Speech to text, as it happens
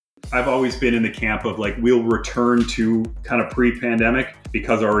I've always been in the camp of like, we'll return to kind of pre-pandemic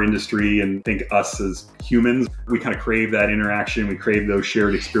because our industry and think us as humans, we kind of crave that interaction. We crave those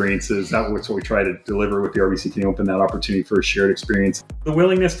shared experiences. That's what we try to deliver with the RBC Canadian Open, that opportunity for a shared experience. The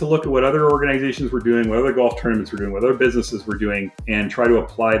willingness to look at what other organizations were doing, what other golf tournaments were doing, what other businesses were doing, and try to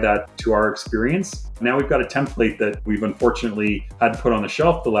apply that to our experience. Now we've got a template that we've unfortunately had to put on the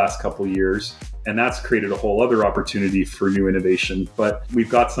shelf the last couple of years. And that's created a whole other opportunity for new innovation. But we've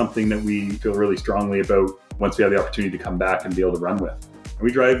got something that we feel really strongly about once we have the opportunity to come back and be able to run with. And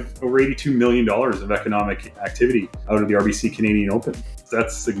we drive over $82 million of economic activity out of the RBC Canadian Open. So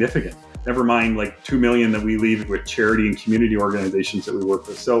that's significant. Never mind like $2 million that we leave with charity and community organizations that we work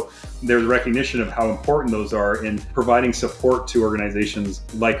with. So there's recognition of how important those are in providing support to organizations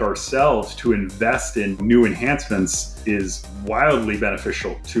like ourselves to invest in new enhancements is wildly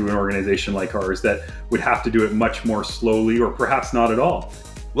beneficial to an organization like ours that would have to do it much more slowly or perhaps not at all.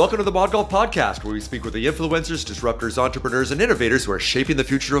 Welcome to the Mod Golf Podcast, where we speak with the influencers, disruptors, entrepreneurs, and innovators who are shaping the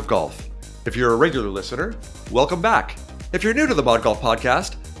future of golf. If you're a regular listener, welcome back. If you're new to the Mod Golf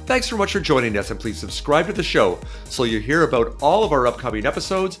Podcast, thanks so much for joining us, and please subscribe to the show so you hear about all of our upcoming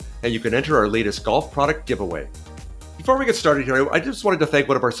episodes and you can enter our latest golf product giveaway. Before we get started here, I just wanted to thank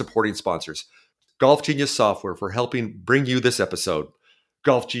one of our supporting sponsors, Golf Genius Software, for helping bring you this episode.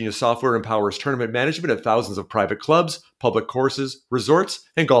 Golf Genius Software empowers tournament management at thousands of private clubs, public courses, resorts,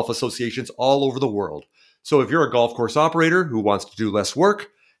 and golf associations all over the world. So if you're a golf course operator who wants to do less work,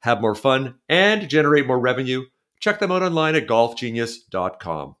 have more fun, and generate more revenue, check them out online at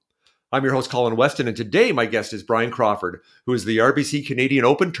golfgenius.com. I'm your host, Colin Weston, and today my guest is Bryan Crawford, who is the RBC Canadian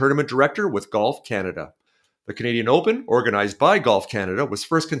Open Tournament Director with Golf Canada. The Canadian Open, organized by Golf Canada, was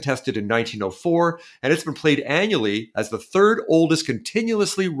first contested in 1904, and it's been played annually as the third oldest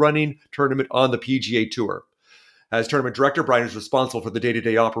continuously running tournament on the PGA Tour. As tournament director, Bryan is responsible for the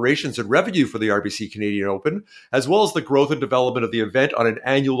day-to-day operations and revenue for the RBC Canadian Open, as well as the growth and development of the event on an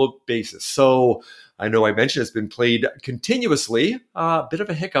annual basis. So I know I mentioned it's been played continuously, a bit of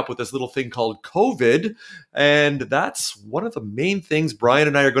a hiccup with this little thing called COVID. And that's one of the main things Bryan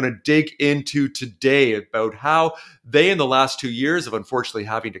and I are going to dig into today, about how they, in the last 2 years of unfortunately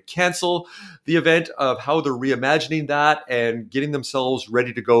having to cancel the event, of how they're reimagining that and getting themselves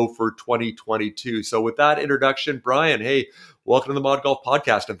ready to go for 2022. So with that introduction, Bryan, hey, welcome to the Mod Golf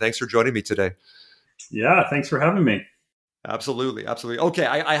Podcast, and thanks for joining me today. Yeah, thanks for having me. Absolutely. Okay,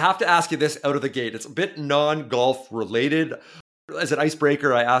 I have to ask you this out of the gate. It's a bit non-golf related. As an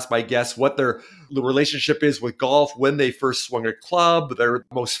icebreaker, I ask my guests what the relationship is with golf, when they first swung a club, their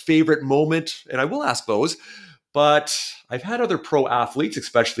most favorite moment, and I will ask those. But I've had other pro athletes,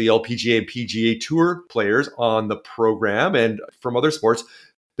 especially LPGA and PGA Tour players, on the program, and from other sports.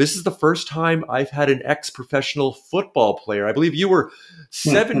 This is the first time I've had an ex-professional football player. I believe you were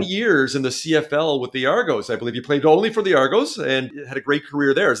 7 years in the CFL with the Argos. I believe you played only for the Argos and had a great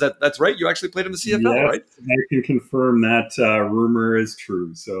career there. That's right? You actually played in the CFL, yes, right? I can confirm that rumor is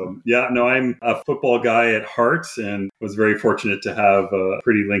true. So yeah, no, I'm a football guy at heart and was very fortunate to have a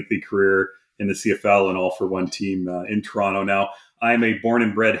pretty lengthy career in the CFL and all for one team in Toronto. Now, I'm a born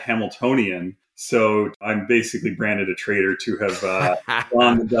and bred Hamiltonian. So I'm basically branded a traitor to have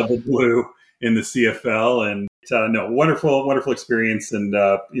gone the double blue in the CFL, and wonderful experience, and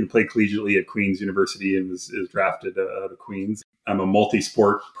played collegiately at Queen's University and was drafted out of Queen's. I'm a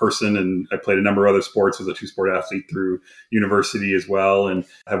multi-sport person, and I played a number of other sports. Was a two-sport athlete through university as well, and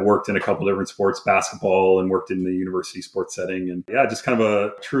have worked in a couple different sports, basketball, and worked in the university sports setting. And yeah, just kind of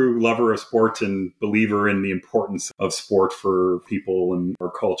a true lover of sport and believer in the importance of sport for people and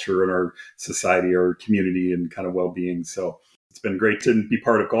our culture and our society, our community, and kind of well-being. So it's been great to be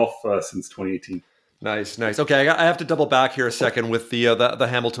part of golf since 2018. Nice. Okay, I have to double back here a second with the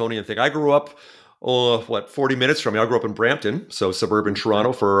Hamiltonian thing. I grew up 40 minutes from me. I grew up in Brampton, so suburban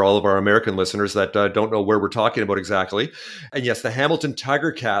Toronto for all of our American listeners that don't know where we're talking about exactly. And yes, the Hamilton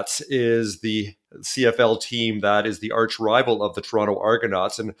Tiger Cats is the CFL team that is the arch rival of the Toronto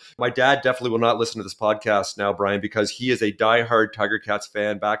Argonauts. And my dad definitely will not listen to this podcast now, Bryan, because he is a diehard Tiger Cats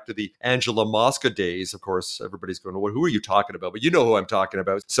fan back to the Angela Mosca days. Of course, everybody's going, well, who are you talking about? But you know who I'm talking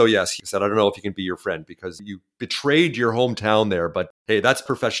about. So yes, he said, I don't know if he can be your friend because you betrayed your hometown there. But hey, that's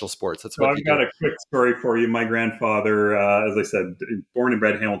professional sports. That's what I've got a quick story for you. My grandfather, as I said, born and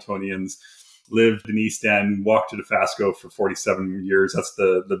bred Hamiltonians, lived in East End, walked to Dofasco for 47 years. That's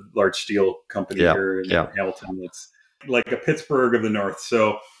the large steel company here in Hamilton. It's like a Pittsburgh of the North.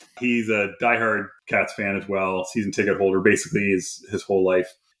 So he's a diehard Cats fan as well, season ticket holder, basically his whole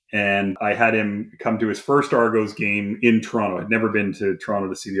life. And I had him come to his first Argos game in Toronto. I'd never been to Toronto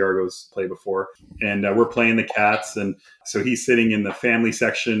to see the Argos play before. And we're playing the Cats. And so he's sitting in the family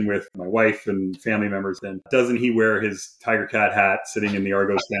section with my wife and family members. And doesn't he wear his Tiger Cat hat sitting in the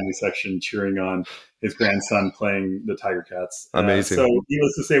Argos family section cheering on his grandson playing the Tiger Cats? Amazing. So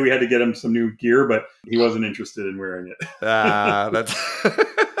needless to say, we had to get him some new gear, but he wasn't interested in wearing it. That's...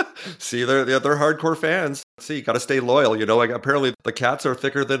 See, they're hardcore fans. See, got to stay loyal. Like, apparently the Cats are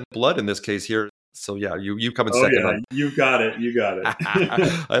thicker than blood in this case here. So yeah, you come in second. Yeah, you got it.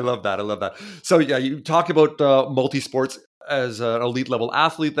 I love that. So yeah, you talk about multi-sports as an elite level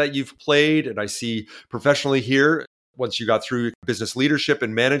athlete that you've played, and I see professionally here. Once you got through business leadership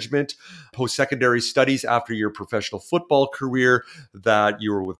and management, post-secondary studies after your professional football career, that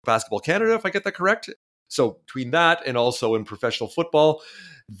you were with Basketball Canada, if I get that correct. So between that and also in professional football,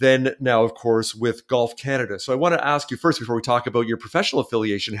 then now, of course, with Golf Canada. So I want to ask you first, before we talk about your professional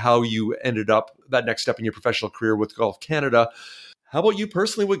affiliation, how you ended up that next step in your professional career with Golf Canada. How about you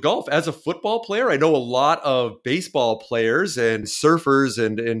personally with golf? As a football player, I know a lot of baseball players and surfers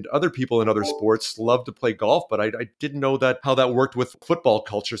and other people in other sports love to play golf, but I didn't know how that worked with football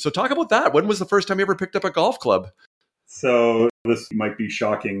culture. So talk about that. When was the first time you ever picked up a golf club? So this might be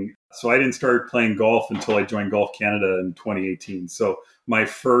shocking. So I didn't start playing golf until I joined Golf Canada in 2018. So my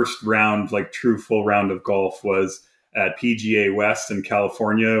first round, like true full round of golf, was at PGA West in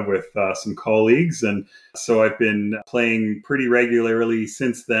California with some colleagues. And so I've been playing pretty regularly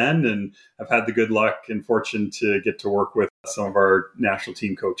since then. And I've had the good luck and fortune to get to work with some of our national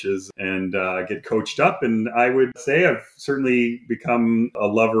team coaches and get coached up. And I would say I've certainly become a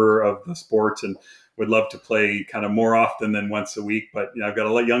lover of the sport and would love to play kind of more often than once a week. But I've got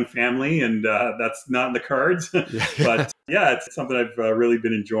a young family and that's not in the cards. But yeah, it's something I've really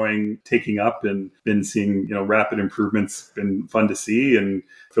been enjoying taking up and been seeing, rapid improvements. Been fun to see and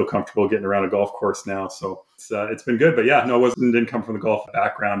feel comfortable getting around a golf course now. So it's been good. But yeah, no, didn't come from the golf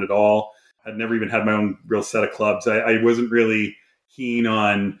background at all. I'd never even had my own real set of clubs. I wasn't really keen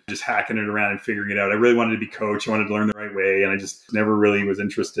on just hacking it around and figuring it out. I really wanted to be coached. I wanted to learn the right way. And I just never really was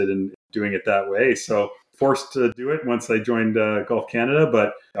interested in doing it that way. So forced to do it once I joined Golf Canada,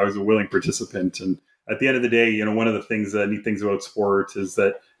 but I was a willing participant. And at the end of the day, one of the neat things about sport is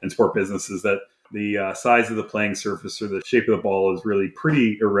that, and sport business, is that the size of the playing surface or the shape of the ball is really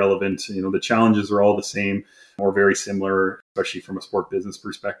pretty irrelevant. The challenges are all the same or very similar, especially from a sport business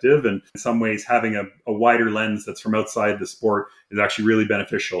perspective. And in some ways, having a wider lens that's from outside the sport is actually really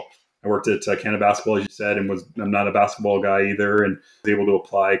beneficial. I worked at Canada Basketball, as you said, and I'm not a basketball guy either, and was able to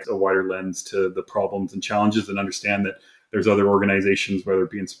apply a wider lens to the problems and challenges and understand that there's other organizations, whether it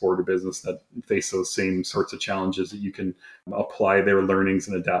be in sport or business, that face those same sorts of challenges that you can apply their learnings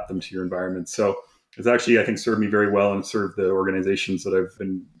and adapt them to your environment. So it's actually, I think, served me very well and served the organizations that I've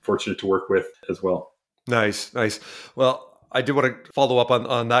been fortunate to work with as well. Nice. Well, I do want to follow up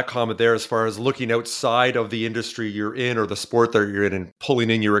on that comment there as far as looking outside of the industry you're in or the sport that you're in and pulling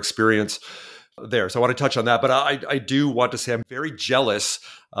in your experience there. So I want to touch on that. But I do want to say I'm very jealous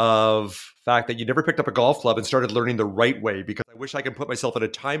of the fact that you never picked up a golf club and started learning the right way, because I wish I could put myself in a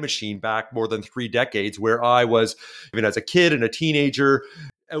time machine back more than 3 decades where I was, even as a kid and a teenager,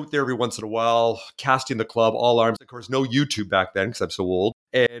 out there every once in a while, casting the club, all arms. Of course, no YouTube back then because I'm so old.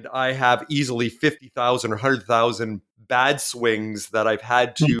 And I have easily 50,000 or 100,000 bad swings that I've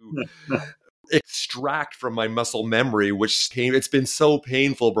had to extract from my muscle memory, it's been so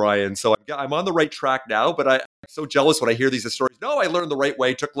painful, Bryan. So I'm on the right track now, but I'm so jealous when I hear these stories. No, I learned the right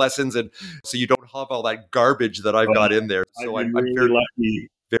way, took lessons, and so you don't have all that garbage that I've got in there. So I'm really very lucky.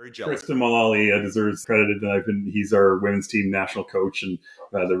 Very jealous. Kristen Mullally deserves credit. He's our women's team national coach, and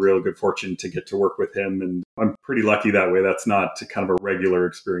I had the real good fortune to get to work with him. And I'm pretty lucky that way. That's not kind of a regular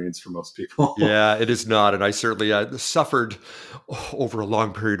experience for most people. Yeah, it is not. And I certainly suffered over a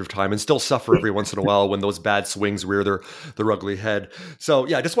long period of time and still suffer every once in a while when those bad swings rear their ugly head. So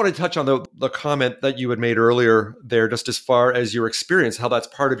yeah, I just wanted to touch on the comment that you had made earlier there, just as far as your experience, how that's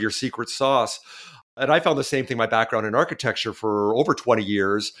part of your secret sauce. And I found the same thing, my background in architecture for over 20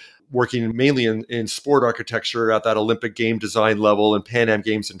 years, working mainly in sport architecture at that Olympic game design level and Pan Am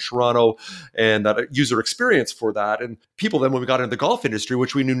Games in Toronto, and that user experience for that. And people then, when we got into the golf industry,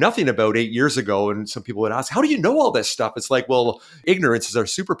 which we knew nothing about 8 years ago, and some people would ask, how do you know all this stuff? It's like, well, ignorance is our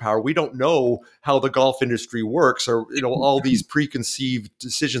superpower. We don't know how the golf industry works, or all these preconceived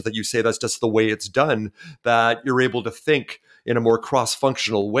decisions that you say that's just the way it's done, that you're able to think in a more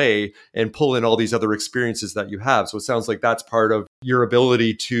cross-functional way and pull in all these other experiences that you have. So it sounds like that's part of your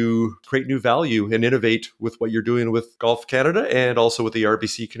ability to create new value and innovate with what you're doing with Golf Canada and also with the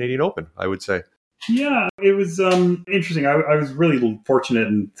RBC Canadian Open, I would say. Yeah, it was interesting. I was really fortunate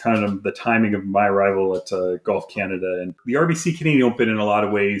in kind of the timing of my arrival at Golf Canada. And the RBC Canadian Open, in a lot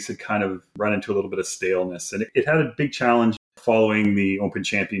of ways, had kind of run into a little bit of staleness. And it had a big challenge following the Open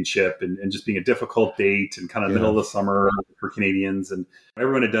Championship and just being a difficult date and kind of middle of the summer for Canadians. And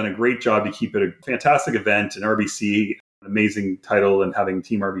everyone had done a great job to keep it a fantastic event. And RBC, an amazing title, and having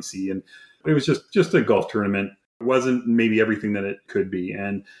Team RBC. And it was just a golf tournament. It wasn't maybe everything that it could be.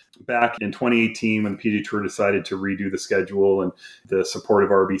 And back in 2018, when the PGA Tour decided to redo the schedule and the support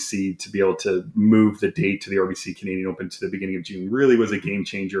of RBC to be able to move the date to the RBC Canadian Open to the beginning of June really was a game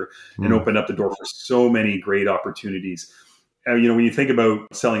changer and opened up the door for so many great opportunities. When you think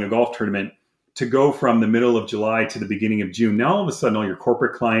about selling a golf tournament, to go from the middle of July to the beginning of June, now all of a sudden all your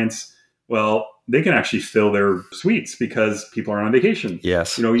corporate clients, well, they can actually fill their suites because people are on vacation.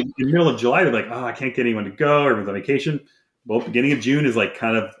 Yes. In the middle of July, they're like, I can't get anyone to go. Everyone's on vacation. Well, beginning of June is like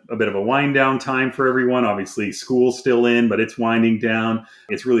kind of a bit of a wind down time for everyone. Obviously, school's still in, but it's winding down.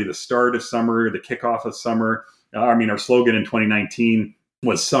 It's really the start of summer, the kickoff of summer. Our slogan in 2019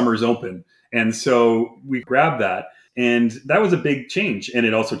 was Summer's Open. And so we grabbed that. And that was a big change. And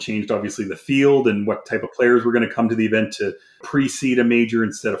it also changed, obviously, the field and what type of players were going to come to the event to precede a major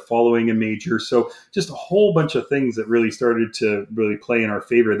instead of following a major. So just a whole bunch of things that really started to really play in our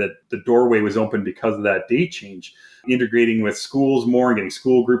favor, that the doorway was open because of that date change. Integrating with schools more and getting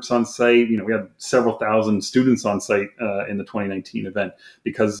school groups on site. We had several thousand students on site in the 2019 event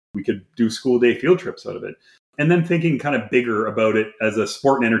because we could do school day field trips out of it. And then thinking kind of bigger about it as a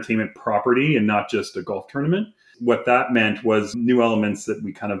sport and entertainment property and not just a golf tournament. What that meant was new elements that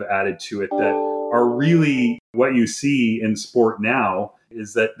we kind of added to it that are really what you see in sport now,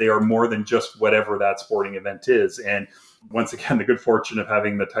 is that they are more than just whatever that sporting event is. And once again, the good fortune of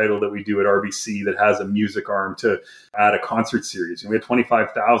having the title that we do at RBC that has a music arm to add a concert series. We had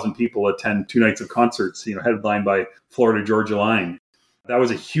 25,000 people attend 2 nights of concerts, headlined by Florida Georgia Line. That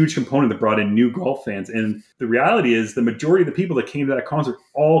was a huge component that brought in new golf fans. And the reality is the majority of the people that came to that concert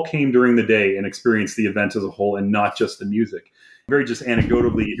all came during the day and experienced the event as a whole and not just the music. Very just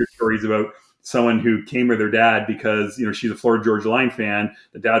anecdotally, you hear stories about someone who came with their dad because, she's a Florida Georgia Line fan.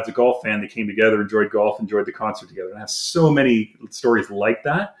 The dad's a golf fan. They came together, enjoyed golf, enjoyed the concert together. And I have so many stories like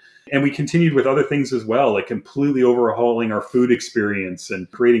that. And we continued with other things as well, like completely overhauling our food experience and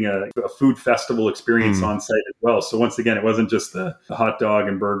creating a food festival experience on site as well. So once again, it wasn't just the hot dog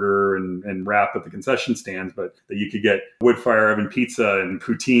and burger and wrap at the concession stands, but that you could get wood fire oven pizza and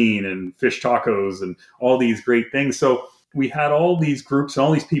poutine and fish tacos and all these great things. So we had all these groups and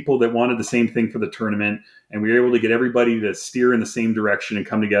all these people that wanted the same thing for the tournament. And we were able to get everybody to steer in the same direction and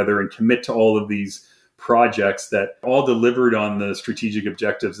come together and commit to all of these projects that all delivered on the strategic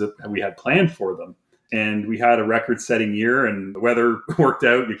objectives that we had planned for them. And we had a record-setting year, and the weather worked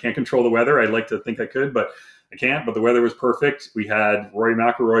out. You can't control the weather. I'd like to think I could, but I can't. But the weather was perfect. We had Rory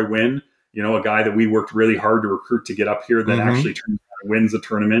McIlroy win, a guy that we worked really hard to recruit to get up here that actually turns out and wins the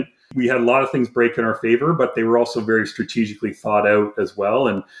tournament. We had a lot of things break in our favor, but they were also very strategically thought out as well.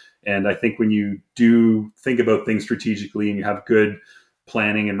 And I think when you do think about things strategically and you have good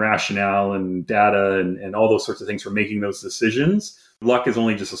planning and rationale and data and all those sorts of things for making those decisions, luck is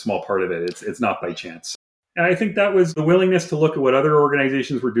only just a small part of it. It's not by chance. And I think that was the willingness to look at what other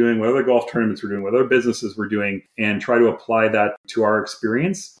organizations were doing, what other golf tournaments were doing, what other businesses were doing, and try to apply that to our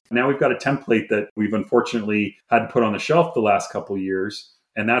experience. Now we've got a template that we've unfortunately had to put on the shelf the last couple of years.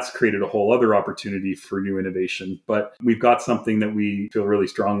 And that's created a whole other opportunity for new innovation. But we've got something that we feel really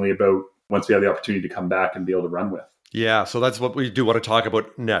strongly about once we have the opportunity to come back and be able to run with. Yeah, so that's what we do want to talk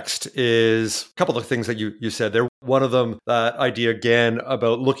about next, is a couple of things that you said there. One of them, that idea again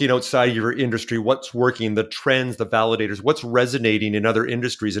about looking outside your industry, what's working, the trends, the validators, what's resonating in other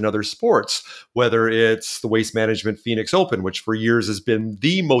industries and other sports, whether it's the Waste Management Phoenix Open, which for years has been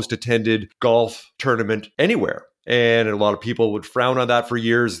the most attended golf tournament anywhere. And a lot of people would frown on that for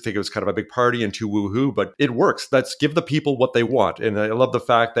years, think it was kind of a big party and too woohoo, but it works. Let's give the people what they want. And I love the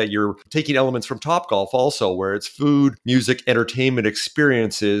fact that you're taking elements from Topgolf also, where it's food, music, entertainment,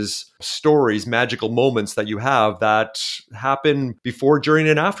 experiences, stories, magical moments that you have that happen before, during,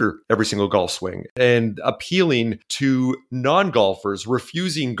 and after every single golf swing, and appealing to non-golfers,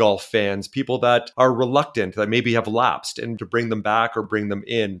 refusing golf fans, people that are reluctant, that maybe have lapsed, and to bring them back or bring them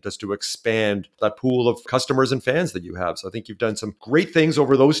in, just to expand that pool of customers and fans that you have. So I think you've done some great things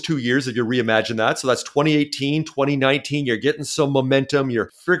over those 2 years that you reimagine that. So that's 2018, 2019. You're getting some momentum.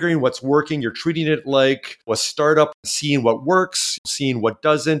 You're figuring what's working. You're treating it like a startup, seeing what works, seeing what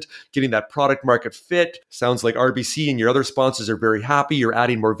doesn't, getting that product market fit. Sounds like RBC and your other sponsors are very happy. You're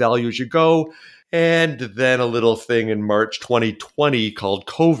adding more value as you go. And then a little thing in March 2020 called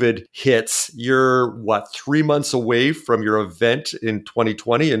COVID hits. You're 3 months away from your event in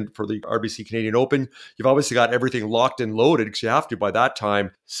 2020. And for the RBC Canadian Open, you've obviously got everything locked and loaded because you have to by that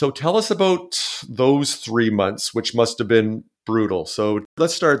time. So tell us about those 3 months, which must have been brutal. So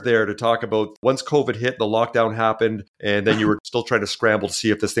let's start there to talk about once COVID hit, the lockdown happened, and then you were still trying to scramble to see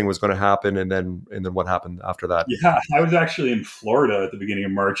if this thing was going to happen, and then what happened after that. Yeah, I was actually in Florida at the beginning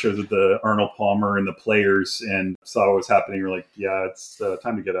of March. I was at the Arnold Palmer and the Players and saw what was happening. We're like, yeah, it's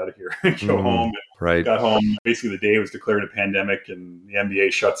time to get out of here and go home. Right. Got home. Basically, the day it was declared a pandemic and the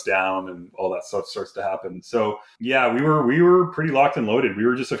NBA shuts down and all that stuff starts to happen. So yeah, we were pretty locked and loaded. We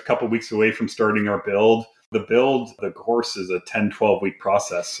were just a couple of weeks away from starting our build. The course is a 10, 12-week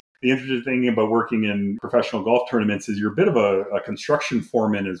process. The interesting thing about working in professional golf tournaments is you're a bit of a construction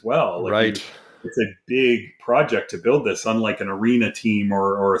foreman as well. Right. It's a big project to build this, unlike an arena team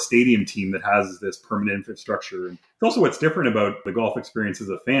or a stadium team that has this permanent infrastructure. And it's also what's different about the golf experience as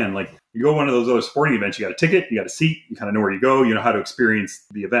a fan. Like you go to one of those other sporting events, you got a ticket, you got a seat, you kind of know where you go, you know how to experience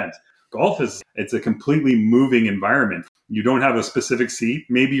the event. Golf it's a completely moving environment. You don't have a specific seat.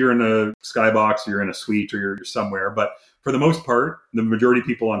 Maybe you're in a skybox, or you're in a suite, or you're somewhere. But for the most part, the majority of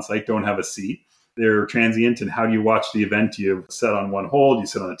people on site don't have a seat. They're transient. And how do you watch the event? You sit on one hole, you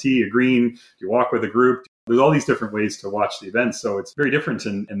sit on a tee, a green, you walk with a group. There's all these different ways to watch the event. So it's very different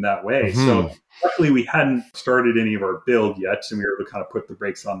in that way. Mm-hmm. So luckily we hadn't started any of our build yet, and we were able to kind of put the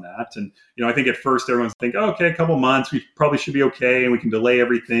brakes on that. And, I think at first everyone's thinking, okay, a couple months, we probably should be okay. And we can delay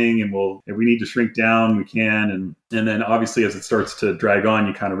everything. And if we need to shrink down, we can. And then obviously as it starts to drag on,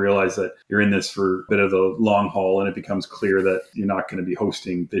 you kind of realize that you're in this for a bit of the long haul, and it becomes clear that you're not going to be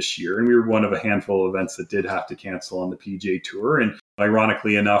hosting this year. And we were one of a handful of events that did have to cancel on the PGA Tour. And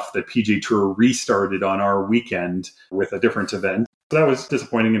ironically enough, the PGA Tour restarted on our weekend with a different event. So that was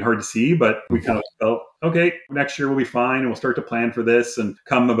disappointing and hard to see, but we kind of felt, okay, next year we'll be fine and we'll start to plan for this. And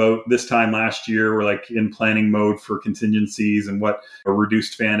come about this time last year, we're like in planning mode for contingencies and what a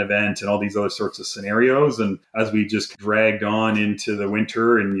reduced fan event and all these other sorts of scenarios. And as we just dragged on into the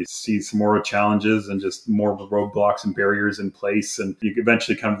winter and you see some more challenges and just more roadblocks and barriers in place, and you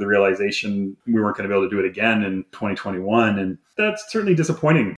eventually come to the realization we weren't going to be able to do it again in 2021. And that's certainly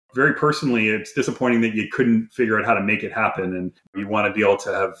disappointing. Very personally, it's disappointing that you couldn't figure out how to make it happen, and you want to be able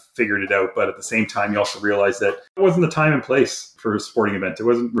to have figured it out. But at the same time, you also realize that it wasn't the time and place for a sporting event. It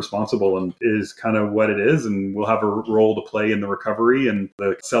wasn't responsible, and is kind of what it is. And we'll have a role to play in the recovery and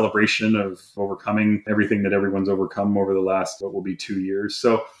the celebration of overcoming everything that everyone's overcome over the last, what will be 2 years.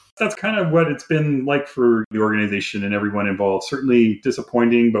 So that's kind of what it's been like for the organization and everyone involved. Certainly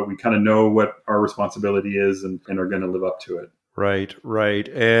disappointing, but we kind of know what our responsibility is and are going to live up to it. Right.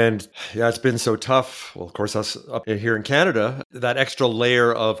 And yeah, it's been so tough. Well, of course, us up here in Canada, that extra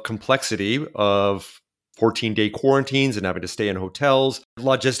layer of complexity of 14-day quarantines and having to stay in hotels.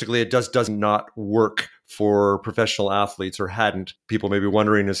 Logistically, it does not work for professional athletes, or hadn't. People may be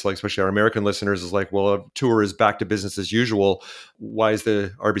wondering, it's like, especially our American listeners, is like, well, a tour is back to business as usual. Why is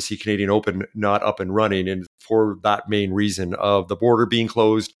the RBC Canadian Open not up and running? And for that main reason of the border being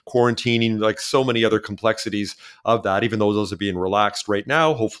closed, quarantining, like so many other complexities of that, even though those are being relaxed right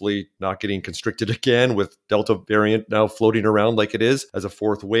now, hopefully not getting constricted again with Delta variant now floating around like it is as a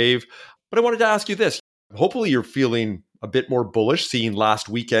fourth wave. But I wanted to ask you this. Hopefully you're feeling a bit more bullish, seeing last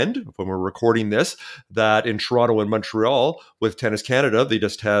weekend when we're recording this, that in Toronto and Montreal with Tennis Canada, they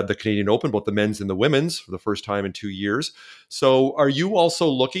just had the Canadian Open, both the men's and the women's, for the first time in 2 years. So are you also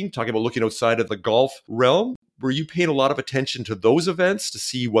looking outside of the golf realm? Were you paying a lot of attention to those events to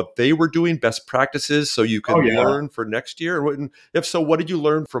see what they were doing, best practices, so you can learn for next year? And if so, what did you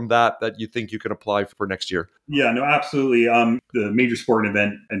learn from that you think you can apply for next year? Yeah, no, absolutely. The major sport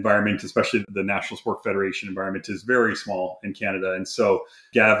event environment, especially the National Sport Federation environment, is very small in Canada. And so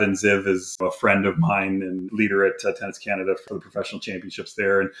Gavin Ziv is a friend of mine and leader at Tennis Canada for the professional championships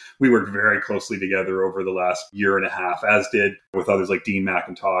there. And we worked very closely together over the last year and a half, as did with others like Dean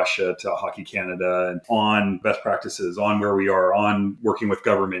McIntosh at Hockey Canada, and on best practices, on where we are, on working with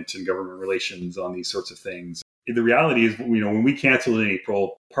government and government relations on these sorts of things. The reality is, when we canceled in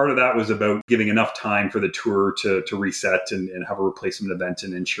April, part of that was about giving enough time for the tour to reset and have a replacement event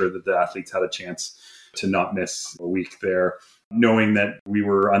and ensure that the athletes had a chance to not miss a week there, knowing that we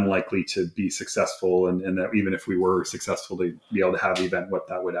were unlikely to be successful, and that even if we were successful to be able to have the event, what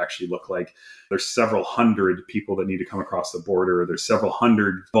that would actually look like. There's several hundred people that need to come across the border. There's several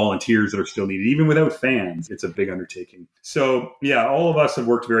hundred volunteers that are still needed, even without fans. It's a big undertaking. So yeah, all of us have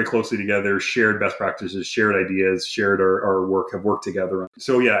worked very closely together, shared best practices, shared ideas, shared our work, have worked together.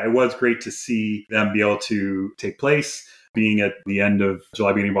 So yeah, it was great to see them be able to take place, being at the end of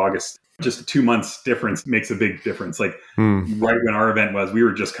July, beginning of August. just 2 months difference makes a big difference. Like right when our event was, we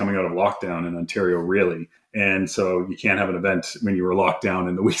were just coming out of lockdown in Ontario, really. And so you can't have an event when you were locked down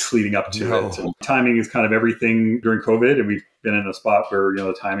in the weeks leading up to it. And timing is kind of everything during COVID. And we've been in a spot where,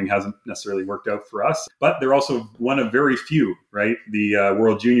 the timing hasn't necessarily worked out for us. But they're also one of very few, right? The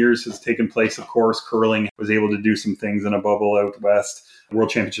World Juniors has taken place, of course. Curling was able to do some things in a bubble out west. World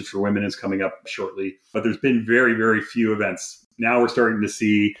Championships for Women is coming up shortly. But there's been very, very few events. Now we're starting to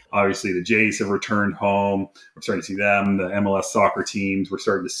see, obviously, the Jays have returned home. We're starting to see them, the MLS soccer teams. We're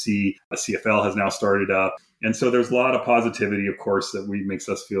starting to see a CFL has now started up. And so there's a lot of positivity, of course, that makes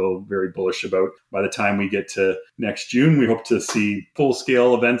us feel very bullish about. By the time we get to next June, we hope to see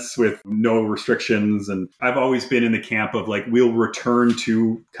full-scale events with no restrictions. And I've always been in the camp of we'll return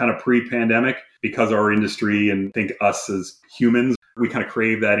to kind of pre-pandemic because our industry and think us as humans, we kind of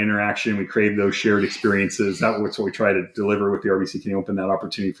crave that interaction. We crave those shared experiences. That's what we try to deliver with the RBC Can Open, that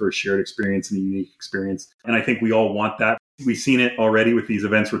opportunity for a shared experience and a unique experience. And I think we all want that. We've seen it already with these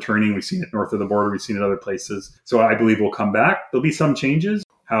events returning. We've seen it north of the border. We've seen it other places. So I believe we'll come back. There'll be some changes.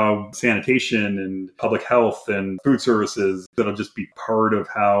 How sanitation and public health and food services, that'll just be part of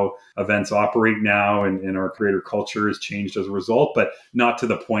how events operate now, and our creator culture has changed as a result, but not to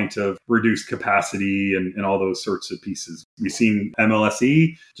the point of reduced capacity and all those sorts of pieces. We've seen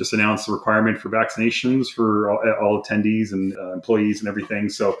MLSE just announced the requirement for vaccinations for all attendees and employees and everything.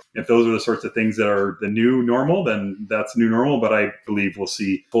 So if those are the sorts of things that are the new normal, then that's new normal. But I believe we'll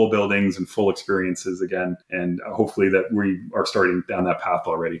see full buildings and full experiences again. And hopefully that we are starting down that path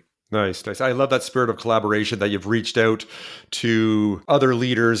already. Nice. I love that spirit of collaboration that you've reached out to other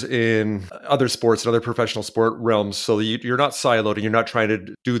leaders in other sports and other professional sport realms. So you're not siloed and you're not trying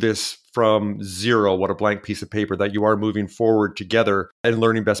to do this from zero, what a blank piece of paper, that you are moving forward together and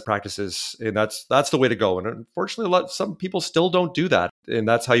learning best practices. And that's the way to go. And unfortunately, some people still don't do that. And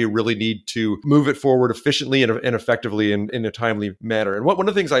that's how you really need to move it forward efficiently and effectively in a timely manner. And one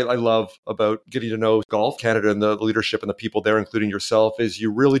of the things I love about getting to know Golf Canada and the leadership and the people there, including yourself, is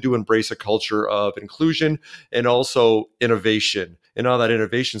you really do embrace a culture of inclusion and also innovation. And on that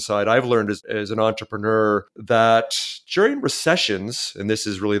innovation side, I've learned as an entrepreneur that during recessions, and this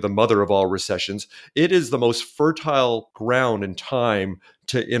is really the mother of all recessions, it is the most fertile ground and time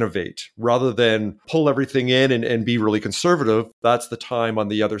to innovate rather than pull everything in and be really conservative. That's the time on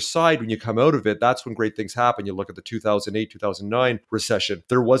the other side when you come out of it. That's when great things happen. You look at the 2008, 2009 recession.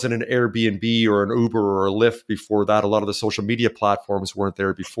 There wasn't an Airbnb or an Uber or a Lyft before that. A lot of the social media platforms weren't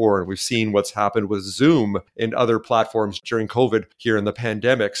there before. And we've seen what's happened with Zoom and other platforms during COVID here in the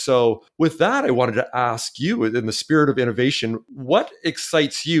pandemic. So with that, I wanted to ask you, in the spirit of innovation, what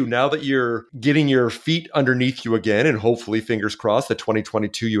excites you now that you're getting your feet underneath you again, and hopefully, fingers crossed, that 2022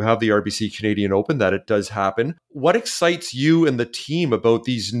 you have the RBC Canadian Open, that it does happen. What excites you and the team about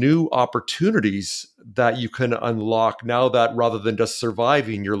these new opportunities that you can unlock now that rather than just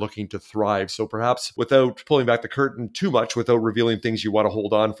surviving, you're looking to thrive? So perhaps without pulling back the curtain too much, without revealing things you want to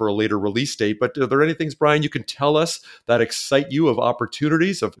hold on for a later release date, but are there any things, Bryan, you can tell us that excite you of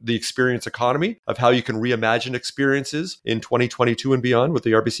opportunities of the experience economy, of how you can reimagine experiences in 2022 and beyond with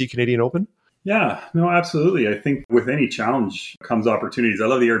the RBC Canadian Open? Yeah, no, absolutely. I think with any challenge comes opportunities. I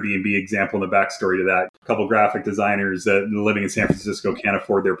love the Airbnb example and the backstory to that. A couple of graphic designers that living in San Francisco can't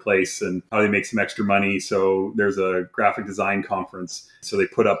afford their place and how they make some extra money. So there's a graphic design conference. So they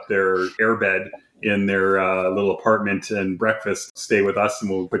put up their airbed in their little apartment and breakfast, stay with us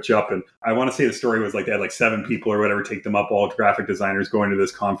and we'll put you up. And I want to say the story was they had 7 people or whatever take them up, all graphic designers going to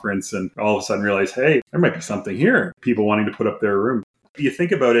this conference, and all of a sudden realize, hey, there might be something here. People wanting to put up their room. If you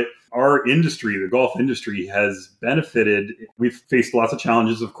think about it, our industry, the golf industry, has benefited. We've faced lots of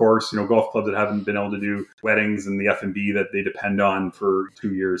challenges, of course. Golf clubs that haven't been able to do weddings and the F&B that they depend on for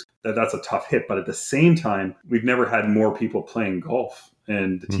 2 years. That's a tough hit. But at the same time, we've never had more people playing golf.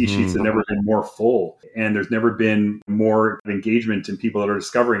 And the tee sheets have never been more full. And there's never been more engagement in people that are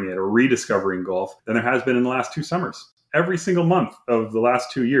discovering it or rediscovering golf than there has been in the last 2 summers. Every single month of the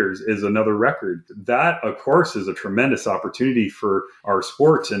last 2 years is another record. That, of course, is a tremendous opportunity for our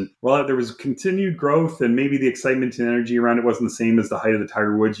sports. And while there was continued growth and maybe the excitement and energy around it wasn't the same as the height of the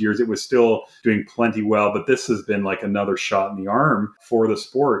Tiger Woods years, it was still doing plenty well. But this has been like another shot in the arm for the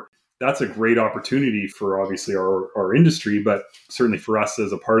sport. That's a great opportunity for obviously our industry, but certainly for us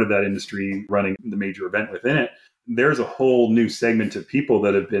as a part of that industry running the major event within it. There's a whole new segment of people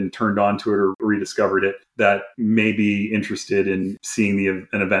that have been turned on to it or rediscovered it that may be interested in seeing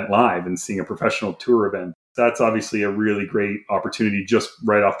an event live and seeing a professional tour event. That's obviously a really great opportunity just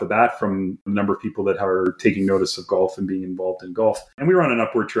right off the bat from the number of people that are taking notice of golf and being involved in golf. And we were on an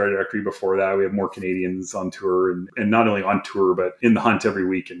upward trajectory before that. We have more Canadians on tour and not only on tour, but in the hunt every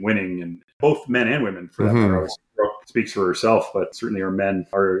week and winning, and both men and women for that matter. Obviously, speaks for herself, but certainly our men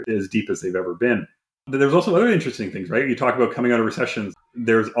are as deep as they've ever been. But there's also other interesting things, right? You talk about coming out of recessions.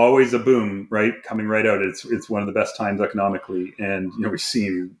 There's always a boom, right? Coming right out. It's one of the best times economically. And, we've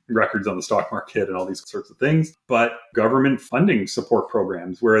seen records on the stock market and all these sorts of things. But government funding support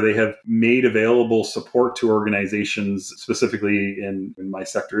programs where they have made available support to organizations, specifically in my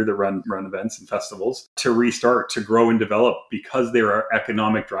sector that run events and festivals, to restart, to grow and develop because there are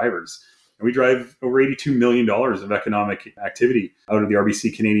economic drivers. And we drive over $82 million of economic activity out of the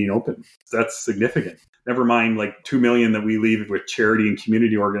RBC Canadian Open. That's significant. Never mind like $2 million that we leave with charity and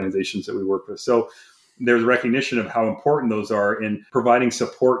community organizations that we work with. So there's recognition of how important those are in providing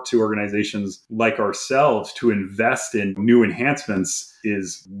support to organizations like ourselves to invest in new enhancements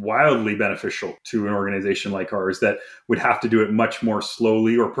is wildly beneficial to an organization like ours that would have to do it much more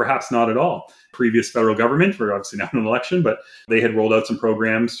slowly or perhaps not at all. Previous federal government, we're obviously not in an election, but they had rolled out some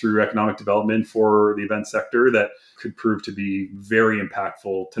programs through economic development for the event sector that could prove to be very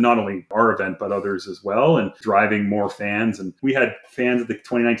impactful to not only our event, but others as well, and driving more fans. And we had fans at the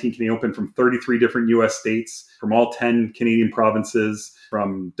 2019 Canadian Open from 33 different U.S. states, from all 10 Canadian provinces,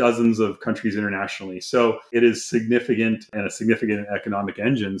 from dozens of countries internationally. So it is significant and a significant economic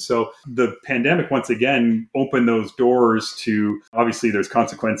engine. So the pandemic, once again, opened those doors to, obviously there's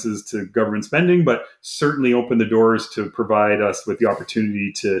consequences to government spending, but certainly opened the doors to provide us with the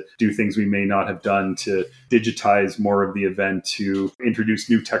opportunity to do things we may not have done, to digitize more of the event, to introduce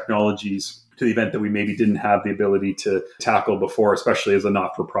new technologies to the event that we maybe didn't have the ability to tackle before, especially as a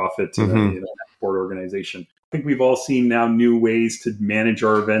not-for-profit sport organization. I think we've all seen now new ways to manage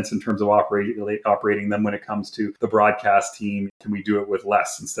our events in terms of operating them when it comes to the broadcast team. Can we do it with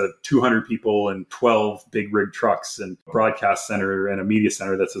less instead of 200 people and 12 big rig trucks and a broadcast center and a media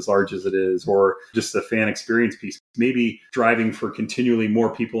center that's as large as it is, or just a fan experience piece? Maybe driving for continually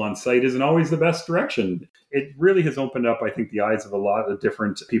more people on site isn't always the best direction. It really has opened up, I think, the eyes of a lot of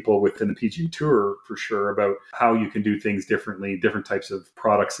different people within the PGA Tour, for sure, about how you can do things differently, different types of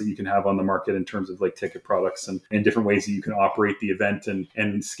products that you can have on the market in terms of like ticket products and different ways that you can operate the event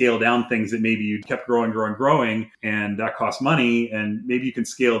and scale down things that maybe you kept growing, and that costs money. And maybe you can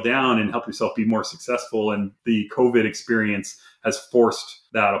scale down and help yourself be more successful. And the COVID experience has forced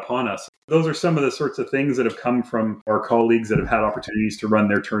that upon us. Those are some of the sorts of things that have come from our colleagues that have had opportunities to run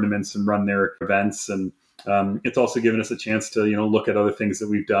their tournaments and run their events. And it's also given us a chance to, look at other things that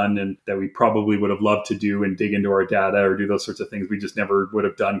we've done and that we probably would have loved to do and dig into our data or do those sorts of things we just never would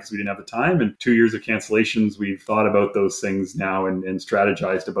have done because we didn't have the time. And 2 years of cancellations, we've thought about those things now and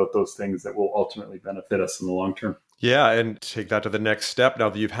strategized about those things that will ultimately benefit us in the long term. Yeah, and take that to the next step. Now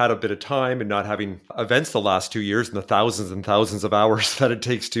that you've had a bit of time and not having events the last 2 years and the thousands and thousands of hours that it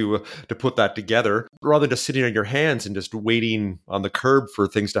takes to put that together, rather than just sitting on your hands and just waiting on the curb for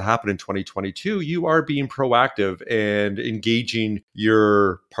things to happen in 2022, you are being proactive and engaging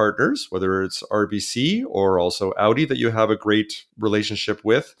your partners, whether it's RBC or also Audi that you have a great relationship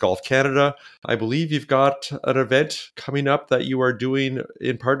with, Golf Canada. I believe you've got an event coming up that you are doing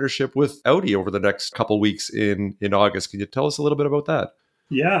in partnership with Audi over the next couple of weeks in August. Can you tell us a little bit about that?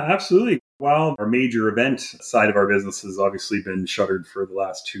 Yeah, absolutely. While our major event side of our business has obviously been shuttered for the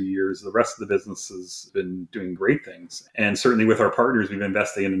last 2 years, the rest of the business has been doing great things. And certainly with our partners, we've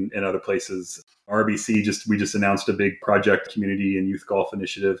invested in other places. RBC, we just announced a big project, community and youth golf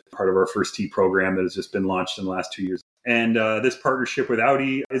initiative, part of our First Tee program that has just been launched in the last 2 years. And this partnership with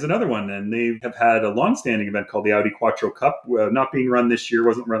Audi is another one. And they have had a longstanding event called the Audi Quattro Cup, not being run this year,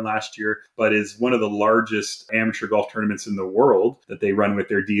 wasn't run last year, but is one of the largest amateur golf tournaments in the world that they run with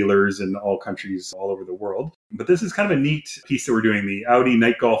their dealers in all countries all over the world. But this is kind of a neat piece that we're doing, the Audi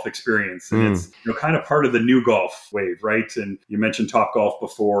Night Golf Experience. And it's kind of part of the new golf wave, right? And you mentioned Topgolf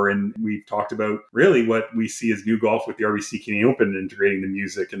before, and we've talked about really what we see as new golf with the RBC Canadian Open, integrating the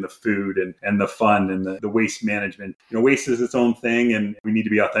music and the food and the fun and the waste management. Waste is its own thing, and we need to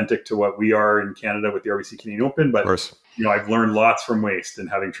be authentic to what we are in Canada with the RBC Canadian Open. But I've learned lots from Waste and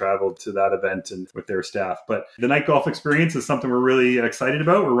having traveled to that event and with their staff. But the Night Golf Experience is something we're really excited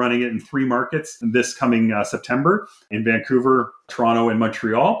about. We're running it in 3 markets this coming September in Vancouver, Toronto, and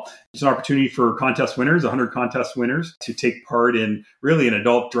Montreal. It's an opportunity for contest winners, 100 contest winners, to take part in really an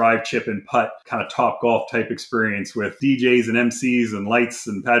adult drive, chip, and putt kind of top golf type experience with DJs and MCs and lights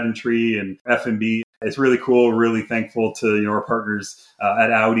and pageantry and F&B. it's really cool. Really thankful to our partners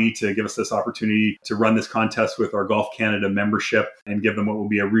at Audi to give us this opportunity to run this contest with our Golf Canada membership and give them what will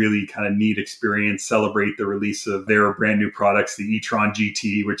be a really kind of neat experience, celebrate the release of their brand new products, the e-tron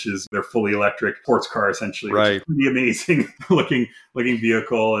GT, which is their fully electric sports car, essentially, right. Which is pretty amazing looking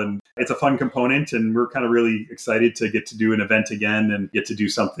vehicle. And it's a fun component. And we're kind of really excited to get to do an event again and get to do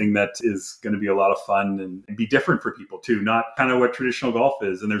something that is going to be a lot of fun and be different for people too, not kind of what traditional golf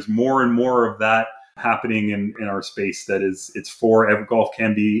is. And there's more and more of that happening in our space that it's for golf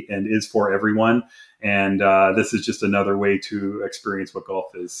can be and is for everyone. And this is just another way to experience what golf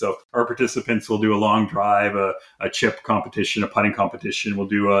is. So our participants will do a long drive, a chip competition, a putting competition. We'll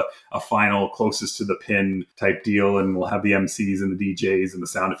do a final closest to the pin type deal. And we'll have the MCs and the DJs and the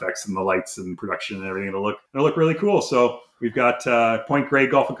sound effects and the lights and production and everything. It'll look really cool. So we've got Point Grey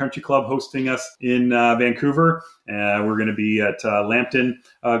Golf and Country Club hosting us in Vancouver. We're going to be at Lambton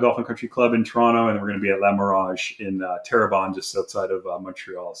Golf and Country Club in Toronto, and we're going to be at La Mirage in Terrebonne, just outside of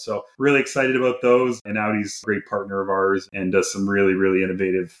Montreal. So really excited about those. And Audi's a great partner of ours and does some really, really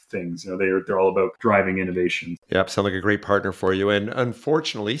innovative things. They're all about driving innovation. Yep, sound like a great partner for you. And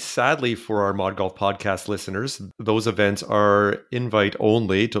unfortunately, sadly for our Mod Golf podcast listeners, those events are invite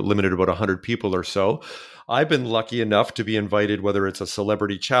only, to limited to about 100 people or so. I've been lucky enough to be invited, whether it's a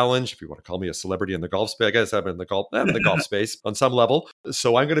celebrity challenge, if you want to call me a celebrity in the golf space. I guess I'm in the golf space on some level.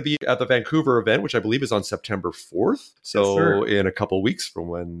 So I'm going to be at the Vancouver event, which I believe is on September 4th. So in a couple of weeks from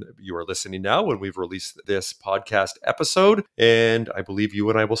when you are listening now, when we've released this podcast episode. And I believe you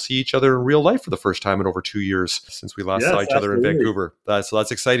and I will see each other in real life for the first time in over 2 years since we last saw each other in Vancouver. So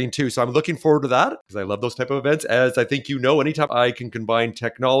that's exciting too. So I'm looking forward to that because I love those type of events. As I think anytime I can combine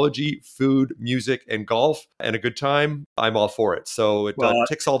technology, food, music, and golf and a good time, I'm all for it. So it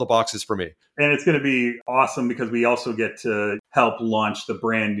ticks all the boxes for me. And it's going to be awesome because we also get to help launch the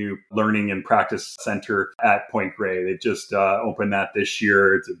brand new learning and practice center at Point Grey. They just opened that this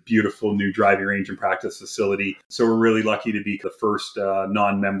year. It's a beautiful new driving range and practice facility. So we're really lucky to be the first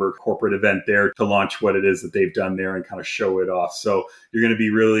non-member corporate event there to launch what it is that they've done there and kind of show it off. So you're going to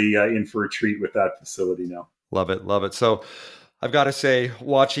be really in for a treat with that facility now. Love it. So I've got to say,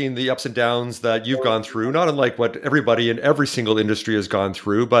 watching the ups and downs that you've gone through, not unlike what everybody in every single industry has gone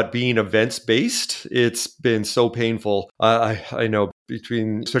through, but being events-based, it's been so painful. I know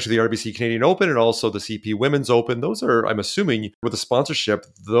between especially the RBC Canadian Open and also the CP Women's Open, those are, I'm assuming, with the sponsorship,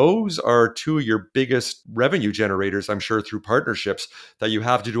 those are two of your biggest revenue generators, I'm sure, through partnerships that you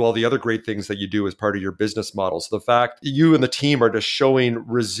have to do all the other great things that you do as part of your business model. So the fact you and the team are just showing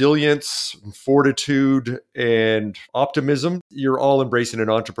resilience, fortitude, and optimism, you're all embracing an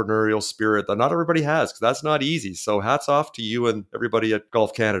entrepreneurial spirit that not everybody has, because that's not easy. So hats off to you and everybody at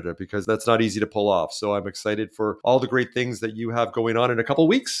Golf Canada, because that's not easy to pull off. So I'm excited for all the great things that you have going on in a couple of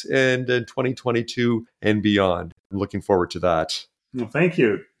weeks and in 2022 and beyond. I'm looking forward to that. Well, thank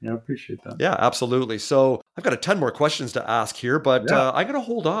you. Yeah, I appreciate that. Yeah, absolutely. So I've got a ton more questions to ask here, but I'm going to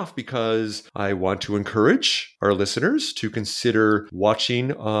hold off because I want to encourage our listeners to consider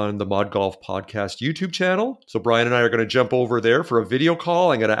watching on the Mod Golf Podcast YouTube channel. So Bryan and I are going to jump over there for a video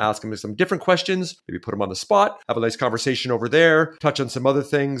call. I'm going to ask him some different questions, maybe put him on the spot, have a nice conversation over there, touch on some other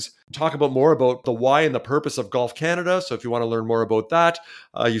things, talk about more about the why and the purpose of Golf Canada. So if you want to learn more about that,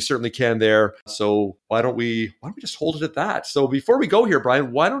 you certainly can there. So why don't we just hold it at that? So before we go here,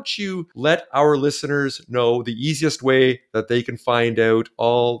 Bryan, why don't you let our listeners know the easiest way that they can find out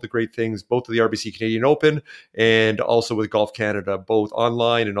all the great things, both of the RBC Canadian Open and also with Golf Canada, both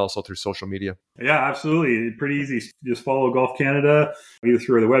online and also through social media? Yeah, absolutely. Pretty easy. Just follow Golf Canada, either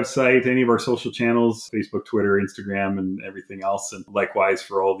through the website, any of our social channels, Facebook, Twitter, Instagram, and everything else. And likewise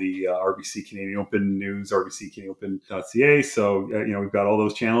for all the RBC Canadian Open news, rbccanadianopen.ca. So, we've got all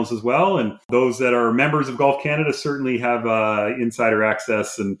those channels as well. And those that are members of Golf Canada certainly have insider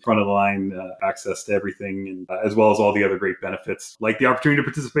access and front of the line access to everything, and as well as all the other great benefits, like the opportunity to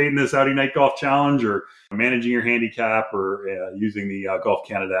participate in this Audi Night Golf Challenge, or managing your handicap, or using the Golf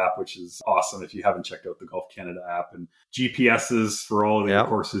Canada app, which is awesome if you haven't checked out the Golf Canada app, and GPSs for all of the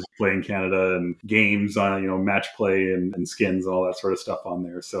courses you play in Canada, and games on match play and skins and all that sort of stuff on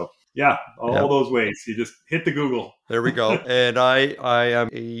there. So all those ways. You just hit the Google. There we go. And I am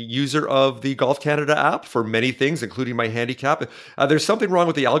a user of the Golf Canada app for many things, including my handicap. There's something wrong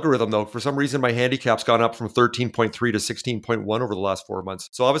with the algorithm, though. For some reason, my handicap's gone up from 13.3 to 16.1 over the last 4 months.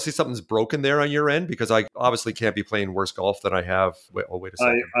 So obviously something's broken there on your end, because I obviously can't be playing worse golf than I have. Wait a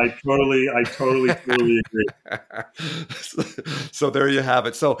second. I totally agree. So there you have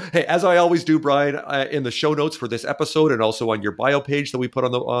it. So, hey, as I always do, Bryan, in the show notes for this episode and also on your bio page that we put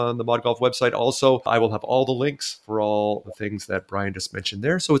on the Mod Golf website, also, I will have all the links for all the things that Bryan just mentioned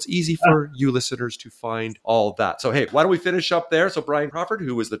there. So it's easy for you listeners to find all that. So, hey, why don't we finish up there? So Bryan Crawford,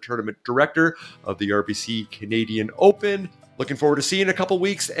 who is the tournament director of the RBC Canadian Open. Looking forward to seeing you in a couple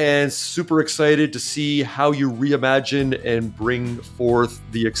weeks and super excited to see how you reimagine and bring forth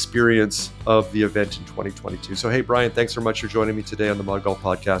the experience of the event in 2022. So, hey, Bryan, thanks so much for joining me today on the Mod Golf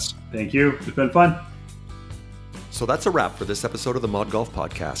Podcast. Thank you. It's been fun. So that's a wrap for this episode of the Mod Golf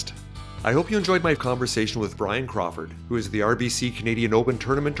Podcast. I hope you enjoyed my conversation with Bryan Crawford, who is the RBC Canadian Open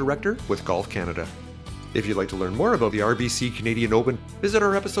Tournament Director with Golf Canada. If you'd like to learn more about the RBC Canadian Open, visit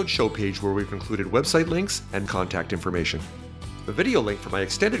our episode show page where we've included website links and contact information. The video link for my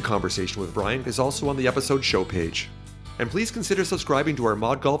extended conversation with Bryan is also on the episode show page. And please consider subscribing to our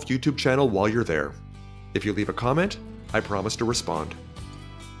Mod Golf YouTube channel while you're there. If you leave a comment, I promise to respond.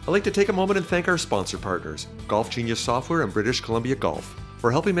 I'd like to take a moment and thank our sponsor partners, Golf Genius Software and British Columbia Golf,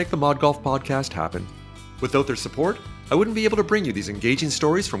 for helping make the Mod Golf Podcast happen. Without their support, I wouldn't be able to bring you these engaging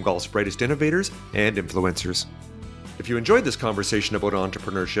stories from golf's brightest innovators and influencers. If you enjoyed this conversation about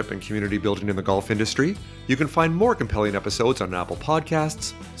entrepreneurship and community building in the golf industry, you can find more compelling episodes on Apple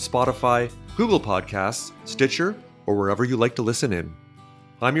Podcasts, Spotify, Google Podcasts, Stitcher, or wherever you like to listen in.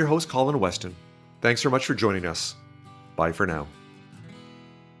 I'm your host, Colin Weston. Thanks so much for joining us. Bye for now.